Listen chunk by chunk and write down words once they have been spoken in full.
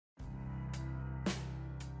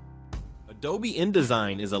Adobe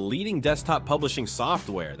InDesign is a leading desktop publishing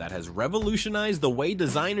software that has revolutionized the way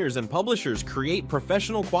designers and publishers create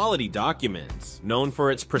professional quality documents. Known for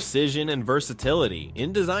its precision and versatility,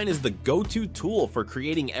 InDesign is the go-to tool for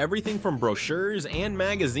creating everything from brochures and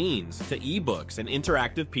magazines to ebooks and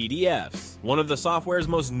interactive PDFs. One of the software's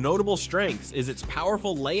most notable strengths is its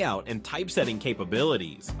powerful layout and typesetting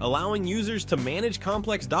capabilities, allowing users to manage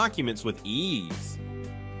complex documents with ease.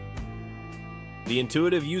 The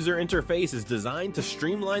intuitive user interface is designed to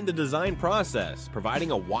streamline the design process,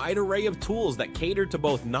 providing a wide array of tools that cater to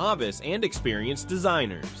both novice and experienced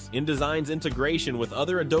designers. InDesign's integration with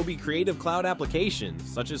other Adobe Creative Cloud applications,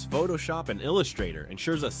 such as Photoshop and Illustrator,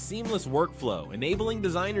 ensures a seamless workflow, enabling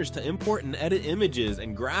designers to import and edit images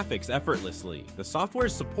and graphics effortlessly. The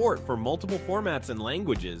software's support for multiple formats and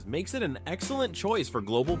languages makes it an excellent choice for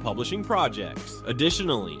global publishing projects.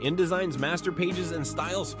 Additionally, InDesign's master pages and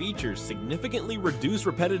styles features significantly reduce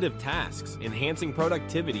repetitive tasks, enhancing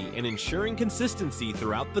productivity and ensuring consistency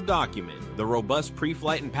throughout the document. The robust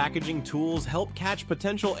pre-flight and packaging tools help catch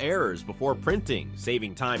potential errors before printing,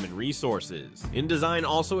 saving time and resources. InDesign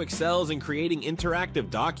also excels in creating interactive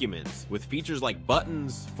documents, with features like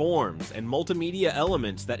buttons, forms, and multimedia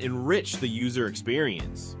elements that enrich the user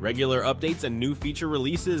experience. Regular updates and new feature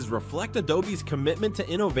releases reflect Adobe's commitment to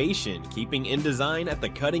innovation, keeping InDesign at the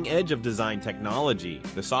cutting edge of design technology.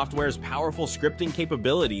 The software's powerful scripting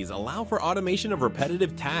capabilities allow for automation of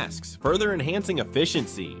repetitive tasks, further enhancing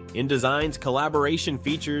efficiency. InDesign's collaboration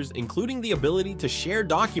features, including the ability to share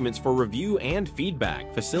documents for review and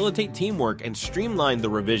feedback, facilitate teamwork and streamline the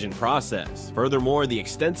revision process. Furthermore, the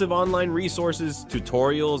extensive online resources,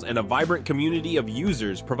 tutorials, and a vibrant community of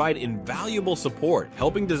users provide invaluable support,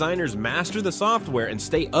 helping designers master the software and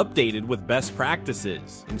stay updated with best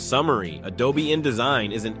practices. In summary, Adobe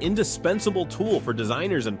InDesign is an indispensable tool for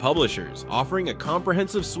designers and publishers, offering a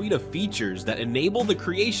comprehensive suite of features that enable the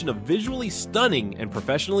creation of visually stunning and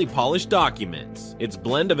professionally polished documents. Its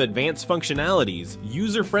blend of advanced functionalities,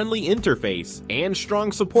 user-friendly interface, and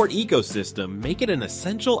strong support ecosystem make it an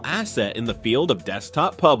essential asset in the field of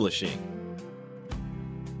desktop publishing.